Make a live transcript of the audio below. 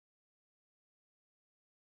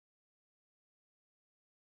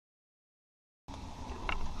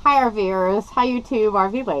Hi RVers, hi YouTube,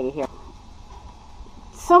 RV Lady here.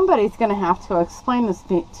 Somebody's gonna have to explain this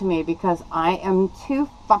to me because I am too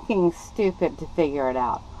fucking stupid to figure it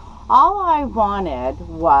out. All I wanted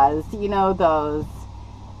was, you know, those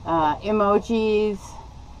emojis,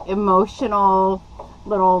 emotional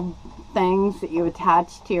little things that you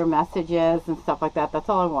attach to your messages and stuff like that. That's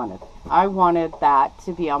all I wanted. I wanted that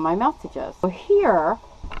to be on my messages. So here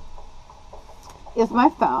is my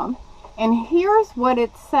phone, and here's what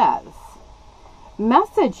it says.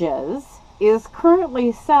 Messages is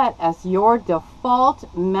currently set as your default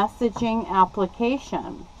messaging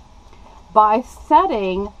application. By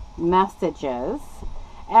setting messages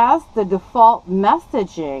as the default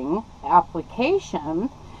messaging application,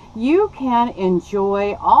 you can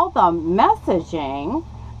enjoy all the messaging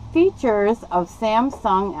features of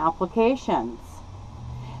Samsung applications.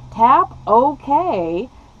 Tap OK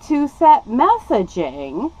to set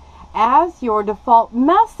messaging as your default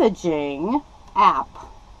messaging app.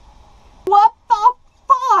 What the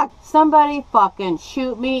fuck? Somebody fucking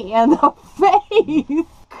shoot me in the face.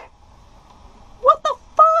 What the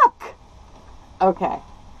fuck? Okay.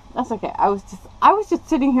 That's okay. I was just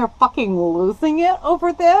sitting here fucking losing it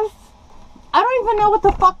over this. I don't even know what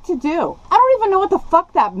the fuck to do. I don't even know what the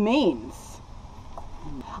fuck that means.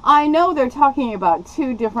 I know they're talking about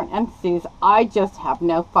two different entities. I just have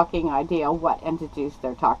no fucking idea what entities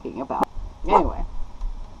they're talking about. Anyway,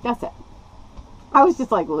 that's it. I was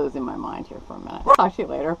just like losing my mind here for a minute. Talk to you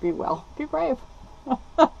later. Be well. Be brave.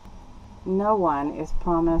 No one is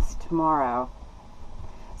promised tomorrow.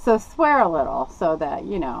 So swear a little so that,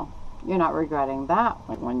 you know, you're not regretting that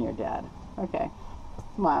when you're dead. Okay.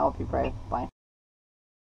 Smile. Be brave. Bye.